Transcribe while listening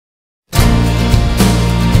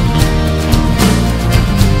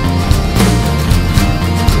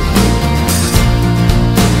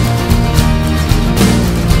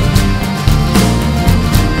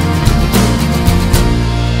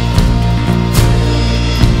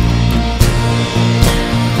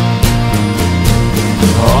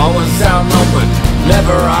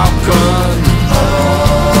never outgunned.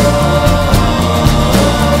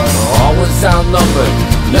 Always outnumbered,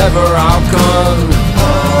 never outgunned.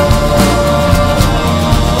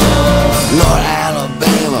 Lord,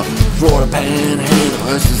 Alabama, Florida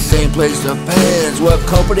Panhandle, it's the same place the pans where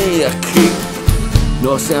company to keep.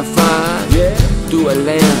 North and fine, yeah, through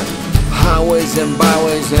Atlanta, highways and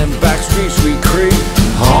byways and back streets we creep.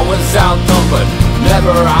 Always outnumbered,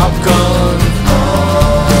 never outgunned.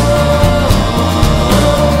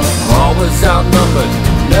 Always outnumbered,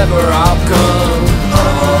 never outgunned.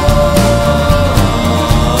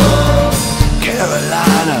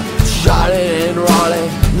 Carolina, Charlotte and Raleigh,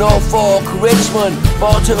 Norfolk, Richmond,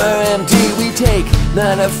 Baltimore, MD, we take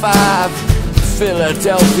 9 to 5.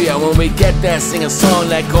 Philadelphia, when we get there, sing a song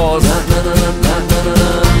that goes na na na na na na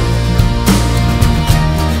na.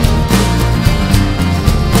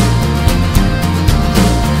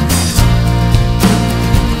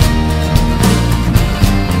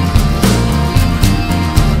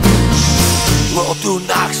 Roll through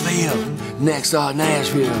Knoxville, next are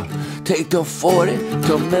Nashville. Take the 40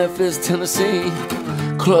 to Memphis, Tennessee.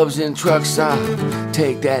 Clubs and truck stop,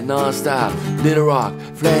 take that non-stop. Little Rock,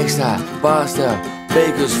 Flagstaff, Boston,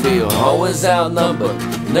 Bakersfield. Always outnumbered,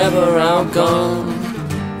 never outgunned.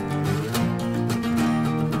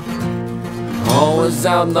 Always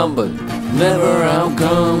outnumbered, never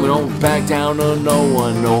outgunned. We don't back down to no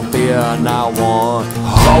one, no fear, not one.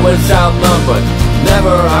 Always outnumbered,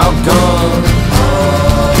 never outgunned.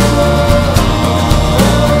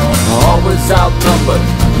 Always outnumbered,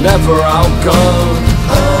 never outgunned.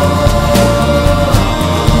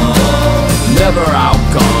 Never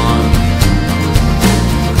outgunned.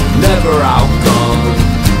 Never outgunned.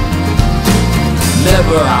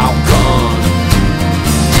 Never outgunned.